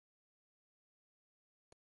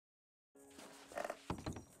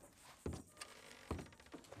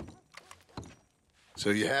So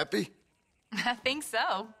you happy? I think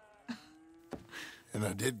so. And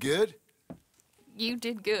I did good? You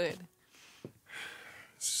did good.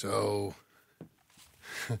 So...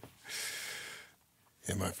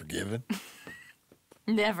 am I forgiven?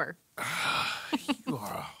 Never. You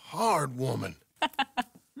are a hard woman.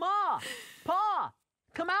 Ma! Pa!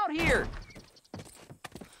 Come out here!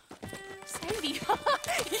 Sadie,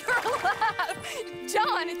 you're alive!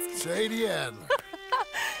 John, it's... Sadie Adler.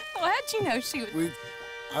 Well, how'd you know she was...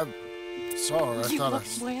 I saw her. I You thought look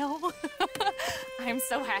well. I'm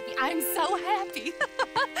so happy. I'm so happy.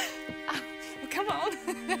 Oh, come on.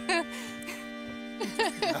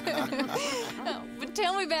 Oh, but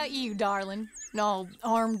tell me about you, darling. All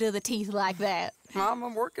armed to the teeth like that. I'm a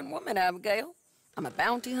working woman, Abigail. I'm a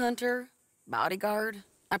bounty hunter, bodyguard.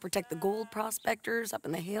 I protect the gold prospectors up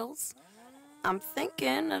in the hills. I'm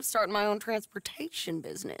thinking of starting my own transportation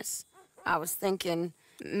business. I was thinking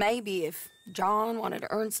maybe if John wanted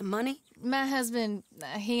to earn some money. My husband,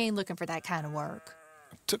 he ain't looking for that kind of work.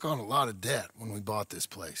 I took on a lot of debt when we bought this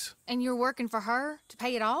place. And you're working for her to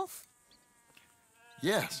pay it off?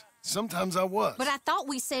 Yes, sometimes I was. But I thought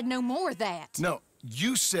we said no more of that. No,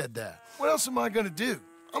 you said that. What else am I gonna do?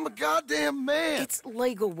 I'm a goddamn man. It's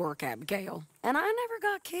legal work, Abigail. And I never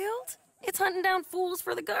got killed. It's hunting down fools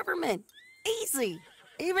for the government. Easy.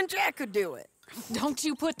 Even Jack could do it. Don't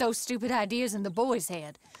you put those stupid ideas in the boy's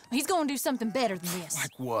head. He's gonna do something better than this.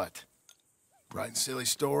 Like what? Writing silly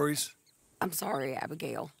stories? I'm sorry,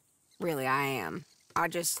 Abigail. Really, I am. I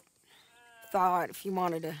just thought if you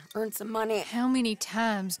wanted to earn some money... How many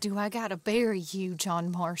times do I gotta bury you,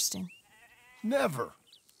 John Marston? Never.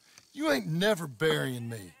 You ain't never burying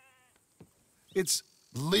me. It's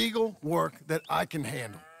legal work that I can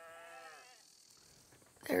handle.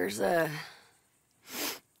 There's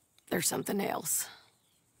something else.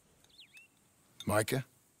 Micah?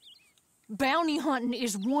 Bounty hunting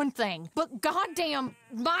is one thing, but goddamn,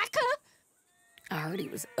 Micah? I heard he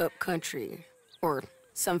was up country, or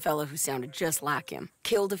some fellow who sounded just like him.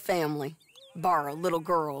 Killed a family, bar a little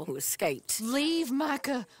girl who escaped. Leave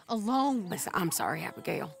Micah alone. Listen, I'm sorry,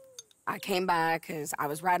 Abigail. I came by because I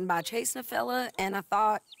was riding by chasing a fella, and I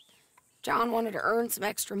thought John wanted to earn some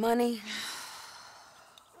extra money.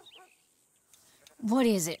 What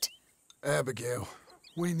is it? Abigail,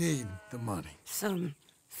 we need the money. Some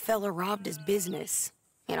fella robbed his business.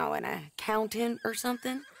 You know, an accountant or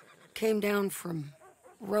something. Came down from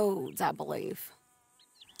Rhodes, I believe.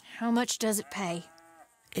 How much does it pay?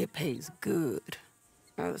 It pays good.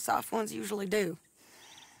 The soft ones usually do.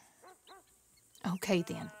 Okay,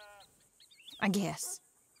 then. I guess.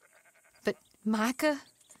 But Micah?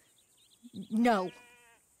 No.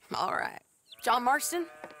 All right. John Marston,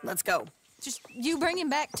 let's go. Just you bring him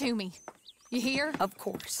back to me. You hear? Of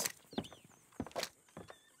course.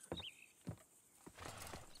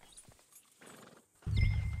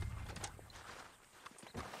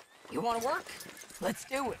 You want to work? Let's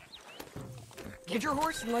do it. Get your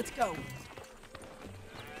horse and let's go.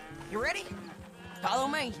 You ready? Follow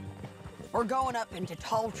me. We're going up into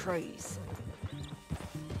tall trees.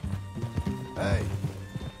 Hey,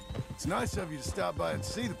 it's nice of you to stop by and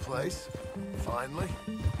see the place. Finally.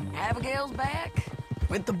 Abigail's back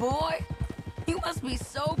with the boy. You must be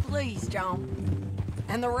so pleased, John.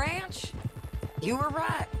 And the ranch? You were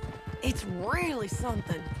right. It's really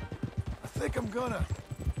something. I think I'm gonna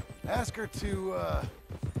ask her to,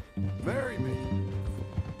 marry me.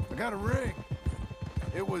 I got a ring.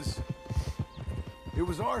 It was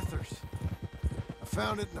Arthur's. I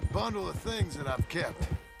found it in a bundle of things that I've kept.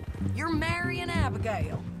 You're marrying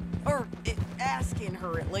Abigail. Or asking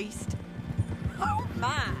her, at least. Oh,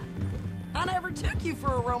 my. I never took you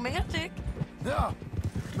for a romantic. No,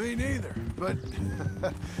 me neither. But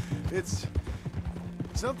it's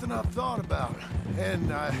something I've thought about.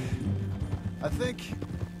 And I think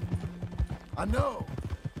I know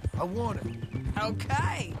I want it.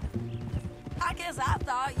 Okay. I guess I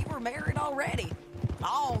thought you were married already.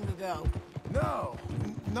 Long ago. No,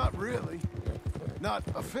 not really. Not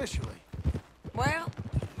officially. Well,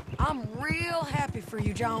 I'm real happy for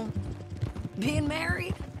you, John. Being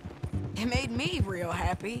married, it made me real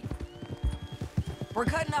happy. We're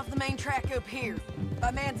cutting off the main track up here,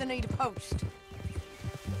 by Manzanita Post.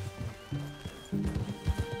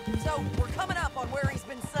 So, we're coming up on where he's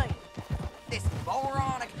been seen. This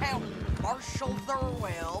moron accountant, Marshall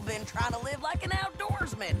Thurwell, been trying to live like an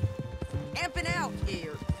outdoorsman. Amping out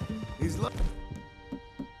here. He's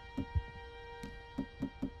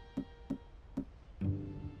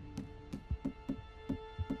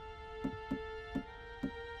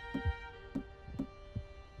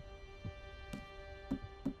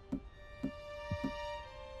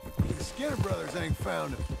Skinner brothers ain't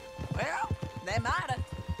found him. Well, they might have.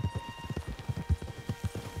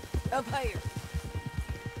 Up here.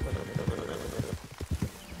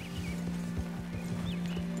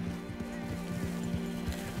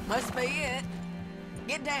 Must be it.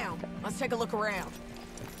 Get down. Let's take a look around.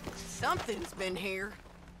 Something's been here.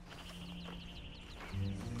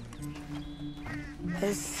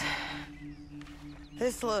 This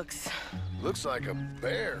looks... Looks like a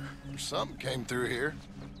bear or something came through here.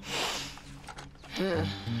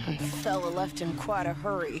 Fella left in quite a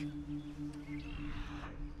hurry.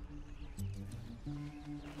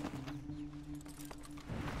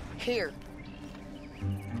 Here.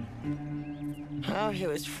 Oh, he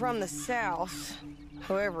was from the south,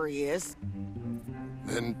 whoever he is.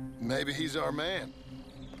 Then maybe he's our man.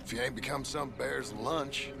 If he ain't become some bear's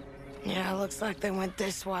lunch. Yeah, looks like they went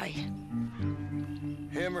this way.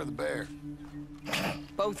 Him or the bear?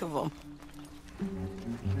 Both of them.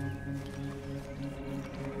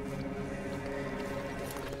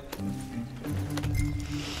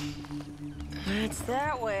 It's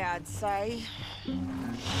that way, I'd say.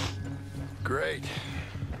 Great.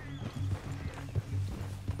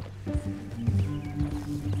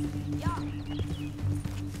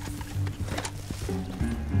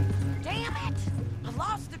 Damn it! I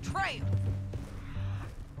lost the trail.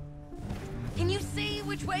 Can you see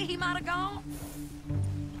which way he might have gone?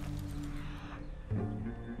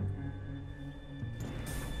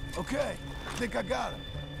 Okay, I think I got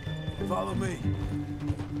him. Follow me.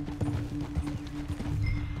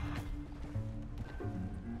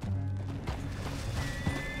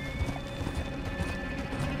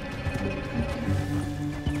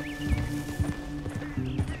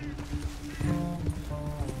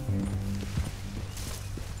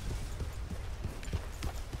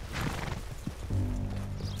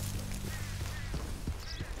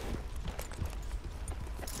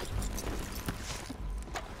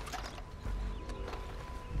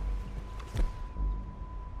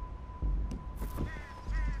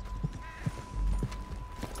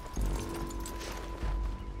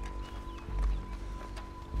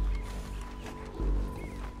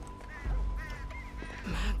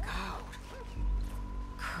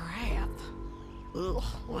 Ugh,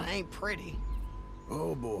 well, ain't pretty.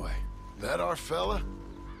 Oh boy, that our fella?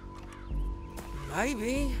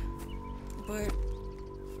 Maybe, but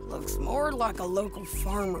looks more like a local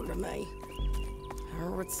farmer to me.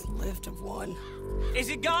 Or what's left of one. Is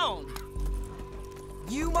it gone?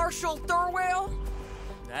 You Marshal Thorwell?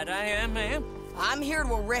 That I am, ma'am. I'm here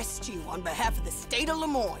to arrest you on behalf of the state of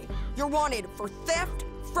Lemoyne. You're wanted for theft,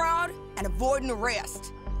 fraud, and avoiding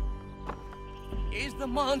arrest. Is the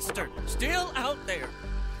monster still out there?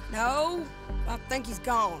 No, I think he's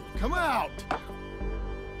gone. Come out!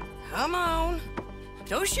 Come on.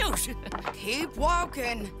 Don't shoot. Keep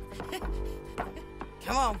walking.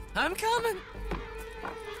 Come on. I'm coming.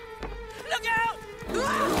 Look out!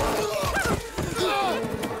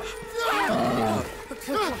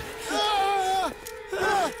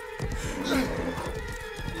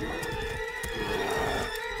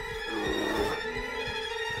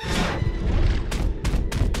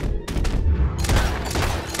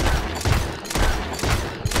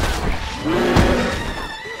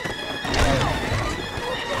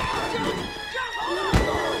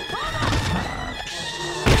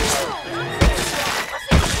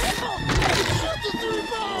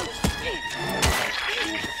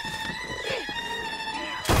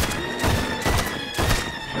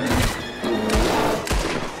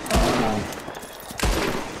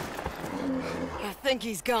 I think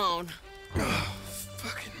he's gone. Oh,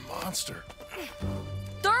 fucking monster.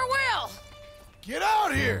 Thorwell! Get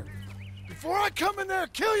out here! Before I come in there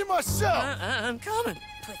and kill you myself! I'm coming.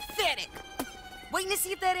 Pathetic. Waiting to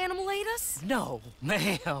see if that animal ate us? No,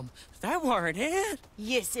 ma'am. That weren't it.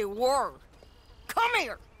 Yes, it were. Come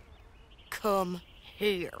here. Come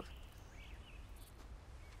here.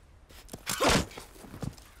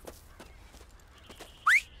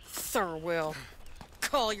 Thorwell,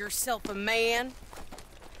 call yourself a man?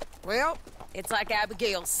 Well, it's like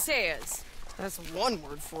Abigail says. That's one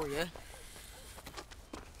word for you.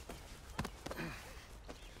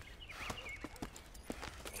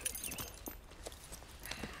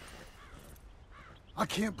 I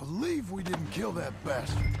can't believe we didn't kill that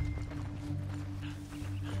bastard.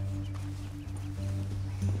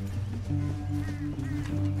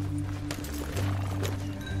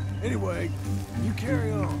 Anyway, you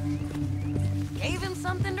carry on. Gave him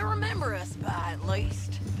something to remember us by, at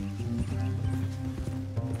least.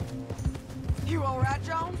 You all right,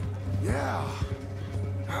 John? Yeah,